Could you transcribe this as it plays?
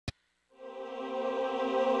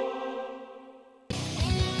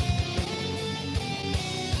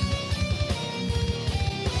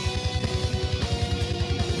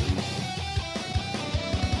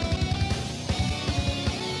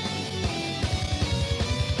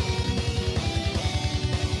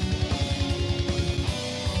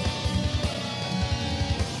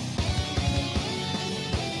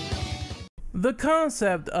The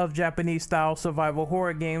concept of Japanese-style survival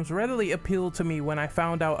horror games readily appealed to me when I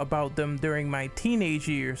found out about them during my teenage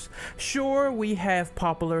years. Sure, we have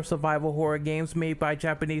popular survival horror games made by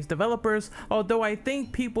Japanese developers, although I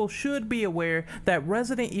think people should be aware that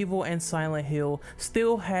Resident Evil and Silent Hill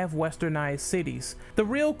still have westernized cities. The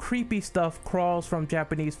real creepy stuff crawls from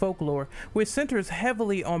Japanese folklore, which centers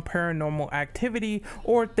heavily on paranormal activity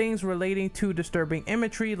or things relating to disturbing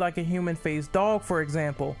imagery like a human-faced dog, for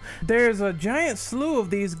example. There's a giant slew of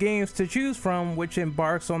these games to choose from, which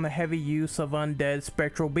embarks on the heavy use of undead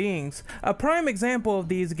spectral beings. A prime example of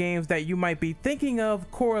these games that you might be thinking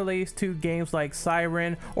of correlates to games like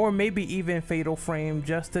Siren or maybe even Fatal Frame,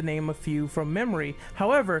 just to name a few from memory.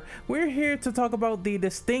 However, we're here to talk about the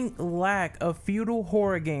distinct lack of feudal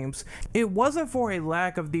horror games. It wasn't for a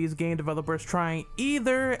lack of these game developers trying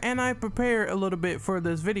either, and I prepared a little bit for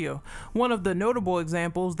this video. One of the notable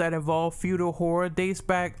examples that involve feudal horror dates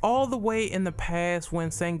back all the way in the past when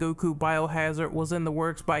Sengoku Biohazard was in the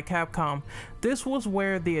works by Capcom. This was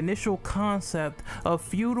where the initial concept of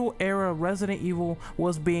feudal era Resident Evil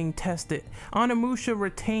was being tested. Onimusha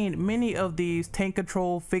retained many of these tank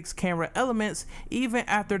control fixed camera elements even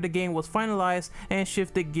after the game was finalized and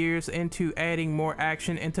shifted gears into adding more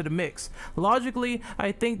action into the mix. Logically,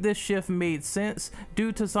 I think this shift made sense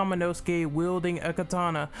due to Samanosuke wielding a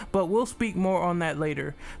katana, but we'll speak more on that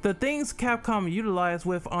later. The things Capcom utilized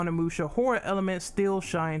with Onimusha horror elements still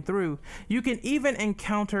shine through. You can even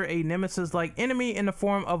encounter a nemesis-like enemy in the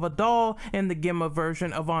form of a doll in the Gemma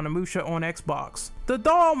version of Onimusha on Xbox. The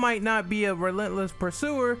doll might not be a relentless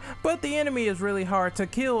pursuer, but the enemy is really hard to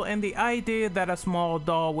kill, and the idea that a small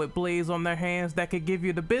doll with blades on their hands that could give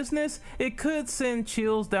you the business, it could send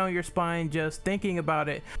chills down your spine just thinking about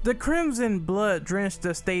it. The crimson blood-drenched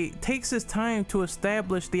estate takes its time to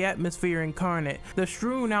establish the atmosphere incarnate, the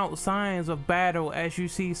strewn out signs of battle as you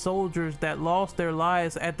see soldiers that lost their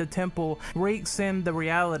lives at the temple rakes in the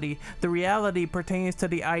reality. The reality pertains to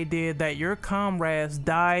the idea that your comrades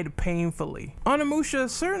died painfully. Onimusha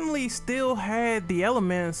certainly still had the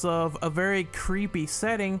elements of a very creepy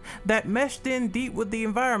setting that meshed in deep with the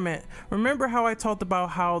environment. Remember how I talked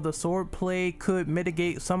about how the swordplay could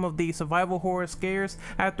mitigate some of the survival horror scares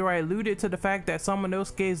after I alluded to the fact that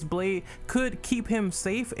Samanosuke's blade could keep him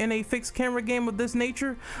safe in a fixed camera game of this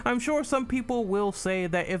nature? I'm sure some people will say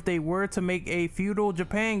that if they were to make a feudal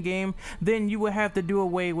Japan game, then you would have to do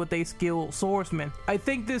away with a skilled swordsman. I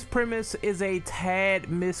think this premise is a tad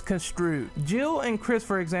misconstrued. Jill and Chris,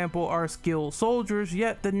 for example, are skilled soldiers,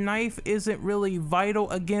 yet the knife isn't really vital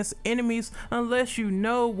against enemies unless you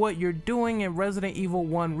know what you're doing in Resident Evil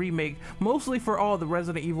 1 Remake, mostly for all the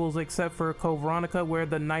Resident Evils except for Code Veronica, where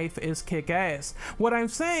the knife is kick-ass. What I'm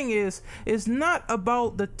saying is, it's not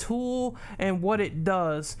about the tool and what it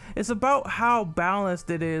does, it's about how balanced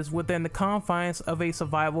it is within the confines of a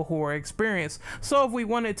survival horror experience. So if we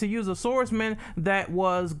wanted to use a swordsman that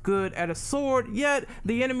was good at a sword, yet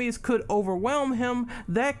the enemies could overwhelm him,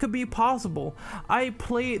 that could be possible. I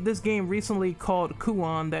played this game recently called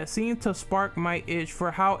Kuon that seemed to spark my itch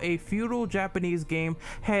for how a feudal Japanese game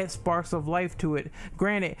had sparks of life to it.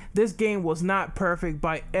 Granted, this game was not perfect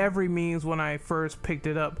by every means when I first picked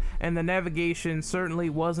it up, and the navigation certainly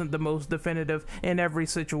wasn't the most definitive in every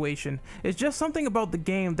situation. It's just something about the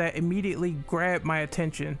game that immediately grabbed my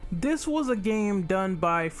attention. This was a game done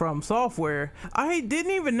by From Software. I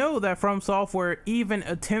didn't even know that From Software even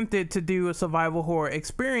attempted to do a survival horror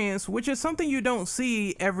experience, which is something you don't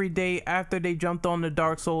see every day after they jumped on the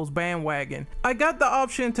Dark Souls bandwagon. I got the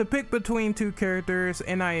option to pick between two characters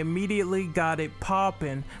and I immediately got it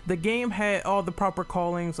poppin'. The game had all the proper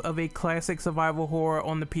callings of a classic survival horror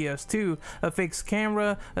on the PS2, a fixed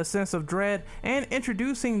camera, a sense of dread, and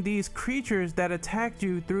introducing these creatures that attacked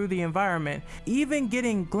you through the environment, even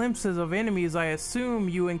getting glimpses of enemies I assume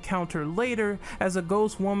you encounter later as a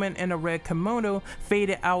ghost woman in a red kimono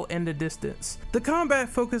faded out in the distance. The combat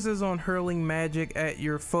focuses on hurling magic at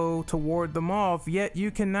your foe to ward them off, yet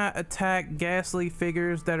you cannot attack ghastly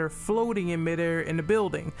figures that are floating in midair in the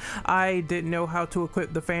building. I didn't know how to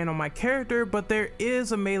equip the fan on my character, but there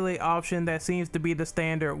is a melee option that seems to be the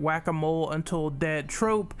standard whack-a-mole until dead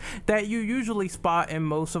trope that you usually spot in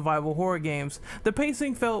most survival horror games. The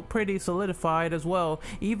pacing felt pretty solidified as well,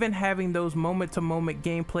 even having those moment-to-moment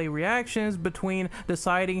gameplay reactions between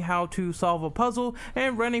deciding how to solve a puzzle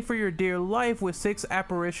and running for your dear life life with 6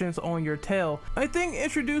 apparitions on your tail. I think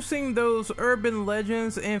introducing those urban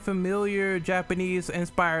legends in familiar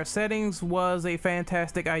Japanese-inspired settings was a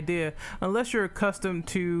fantastic idea. Unless you're accustomed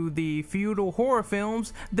to the feudal horror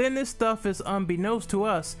films, then this stuff is unbeknownst to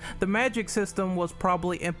us. The magic system was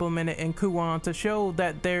probably implemented in Kuon to show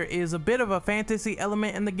that there is a bit of a fantasy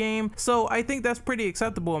element in the game, so I think that's pretty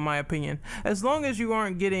acceptable in my opinion. As long as you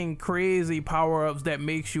aren't getting crazy power-ups that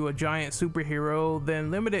makes you a giant superhero, then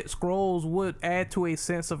limited scrolls would add to a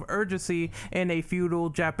sense of urgency in a feudal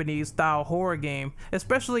Japanese style horror game,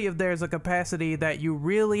 especially if there's a capacity that you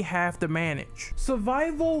really have to manage.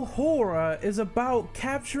 Survival horror is about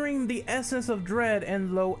capturing the essence of dread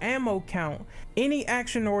and low ammo count. Any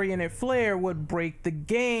action-oriented flair would break the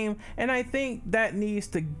game, and I think that needs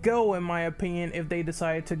to go in my opinion if they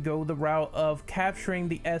decide to go the route of capturing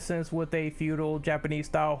the essence with a feudal Japanese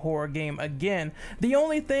style horror game again. The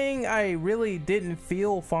only thing I really didn't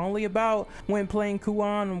feel fondly about when playing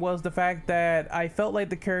Kuon was the fact that I felt like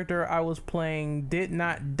the character I was playing did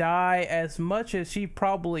not die as much as she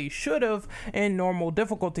probably should have in normal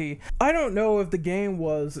difficulty. I don't know if the game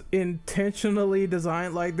was intentionally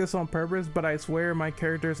designed like this on purpose, but I swear my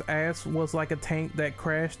character's ass was like a tank that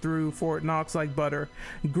crashed through Fort Knox like butter.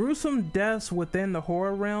 Gruesome deaths within the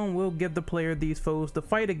horror realm will give the player these foes to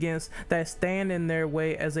fight against that stand in their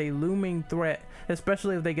way as a looming threat,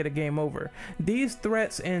 especially if they get a game over. These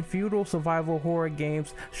threats in feudal survival horror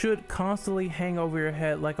games should constantly hang over your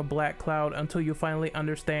head like a black cloud until you finally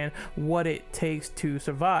understand what it takes to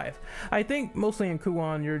survive. I think mostly in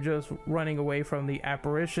Kuon you're just running away from the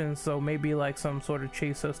apparitions, so maybe like some sort of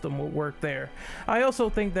chase system would work there. I also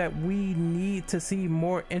think that we need to see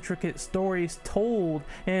more intricate stories told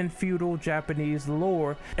in feudal Japanese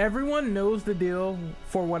lore. Everyone knows the deal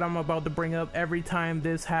for what I'm about to bring up every time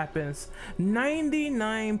this happens.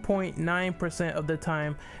 99.9% of the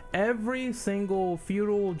time, every single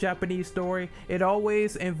feudal Japanese story, it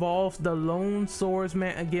always involves the lone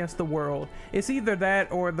swordsman against the world. It's either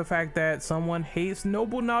that or the fact that someone hates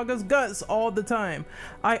Nobunaga's guts all the time.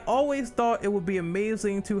 I always thought it would be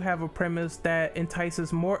amazing to have a premise that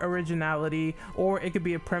entices more originality, or it could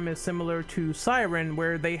be a premise similar to Siren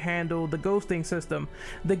where they handle the ghosting system.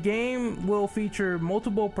 The game will feature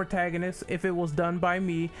multiple protagonists if it was done by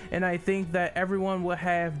me, and I think that everyone will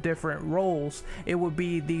have different roles. It would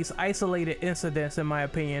be these isolated incidents in my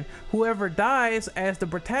opinion. Whoever dies as the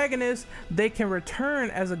protagonist, they can return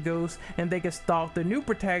as a ghost and they can stalk the new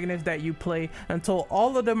protagonist that you play until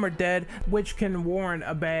all of them are dead, which can warrant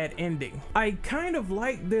a bad ending. I kind of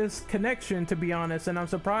like this connection, to be honest, and I'm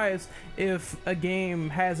surprised if a game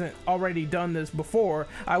hasn't already done this before.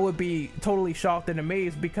 I would be totally shocked and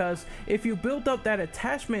amazed, because if you build up that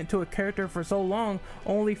attachment to a character for so long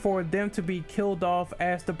only for them to be killed off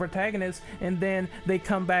as the protagonist and then they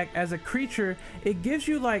come back as a creature, it gives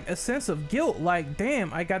you like a sense of guilt, like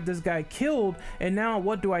damn, I got this guy killed and now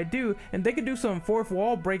what do I do? And they could do some fourth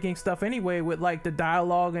wall breaking stuff anyway with like the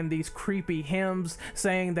dialogue and these creepy hymns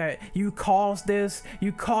saying that you caused this,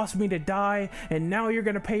 you caused me to die, and now you're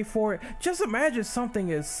gonna pay for it. Just imagine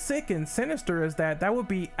something as sick and sinister as that. That would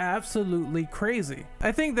be absolutely crazy.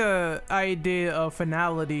 I think the idea of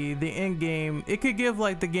finality, the end game, it could give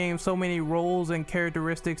like the game so many roles and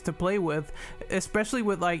characteristics to play with, especially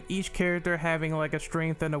with like each character having like a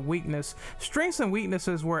strength and a weakness. Strengths and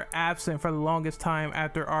weaknesses were absent for the longest time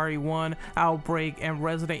after RE1, Outbreak, and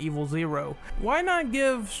Resident Evil 0. Why not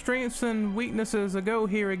give strengths and weaknesses a go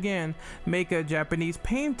here again? Make a Japanese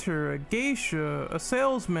painter, a geisha, a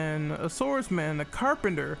salesman, a swordsman, a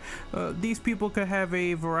carpenter. These people could have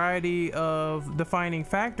a variety of defining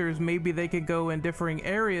factors. Maybe they could go in differing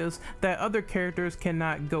areas that other characters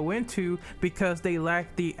cannot go into because they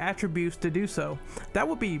lack the attributes to do so. That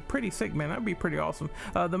would be pretty sick, man. That'd be pretty awesome.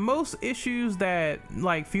 The most issues that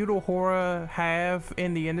like feudal horror have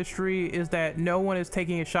in the industry is that no one is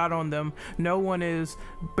taking a shot on them. No one is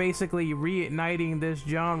basically reigniting this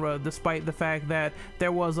genre, despite the fact that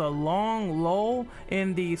there was a long lull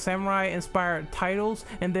in the samurai inspired titles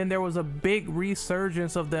and then there was a big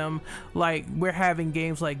resurgence of them. Like we're having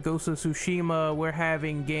games like Ghost of Tsushima, we're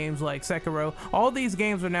having games like Sekiro. All these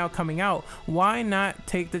games are now coming out. Why not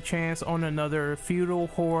take the chance on another feudal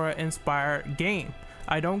horror inspired game?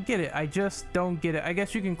 I don't get it. I just don't get it. I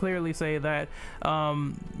guess you can clearly say that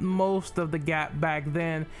most of the gap back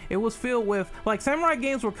then, it was filled with, like, samurai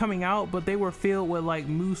games were coming out, but they were filled with like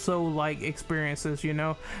Musou-like experiences, you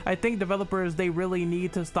know? I think developers, they really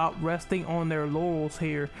need to stop resting on their laurels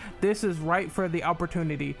here. This is right for the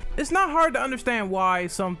opportunity. It's not hard to understand why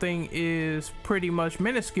something is pretty much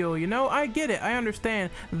minuscule, you know? I get it. I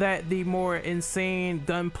understand that the more insane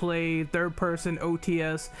gunplay third-person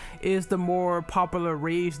OTS is the more popular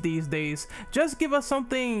rage these days. Just give us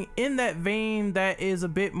something in that vein that is a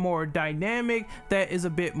bit more dynamic, that is a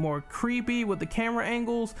bit more creepy with the camera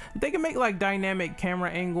angles. They can make like dynamic camera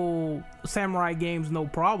angle samurai games, no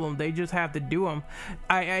problem. They just have to do them.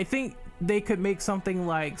 I think they could make something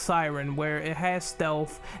like Siren, where it has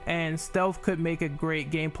stealth, and stealth could make a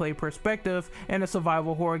great gameplay perspective in a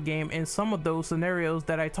survival horror game in some of those scenarios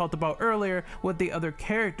that I talked about earlier with the other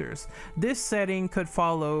characters. This setting could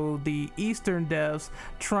follow the Eastern devs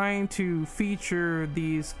trying to feature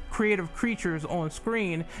these creative creatures on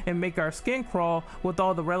screen and make our skin crawl with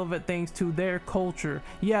all the relevant things to their culture.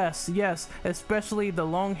 Yes, especially the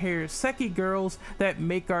long-haired Seki girls that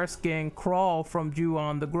make our skin crawl from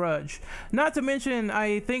Ju-on the Grudge. Not to mention,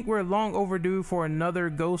 I think we're long overdue for another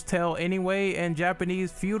ghost tale anyway, and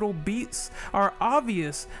Japanese feudal beats are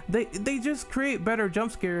obvious. They just create better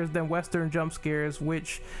jump scares than Western jump scares,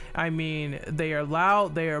 which, I mean, they are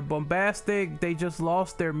loud, they are bombastic, they just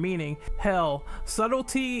lost their meaning. Hell,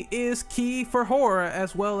 subtlety is key for horror,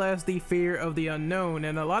 as well as the fear of the unknown,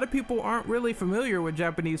 and a lot of people aren't really familiar with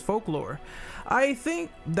Japanese folklore. I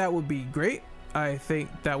think that would be great. I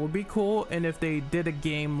think that would be cool, and if they did a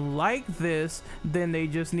game like this, then they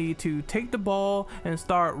just need to take the ball and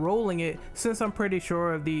start rolling it, since I'm pretty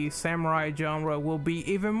sure the samurai genre will be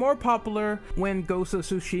even more popular when Ghost of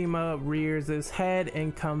Tsushima rears its head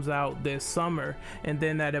and comes out this summer, and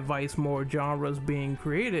then that invites more genres being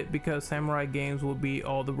created because samurai games will be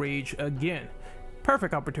all the rage again.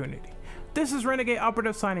 Perfect opportunity. This is Renegade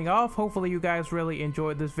Operative signing off. Hopefully you guys really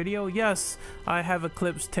enjoyed this video. Yes, I have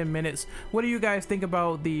eclipsed 10 minutes. What do you guys think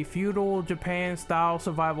about the feudal Japan style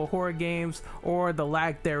survival horror games, or the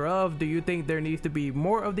lack thereof? Do you think there needs to be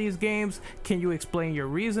more of these games? Can you explain your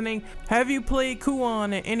reasoning? Have you played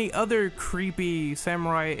Kuon and any other creepy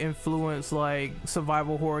samurai influence like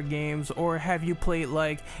survival horror games, or have you played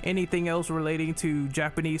like anything else relating to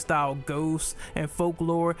Japanese style ghosts and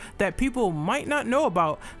folklore that people might not know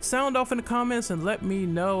about? Sound off in the comments and let me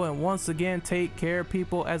know. And once again, take care,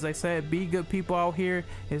 people. As I said, be good people out here.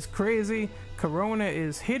 It's crazy. Corona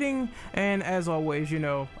is hitting, and as always, you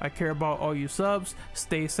know, I care about all you subs.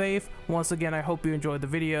 Stay safe. Once again, I hope you enjoyed the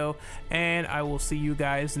video, and I will see you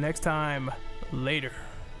guys next time. Later.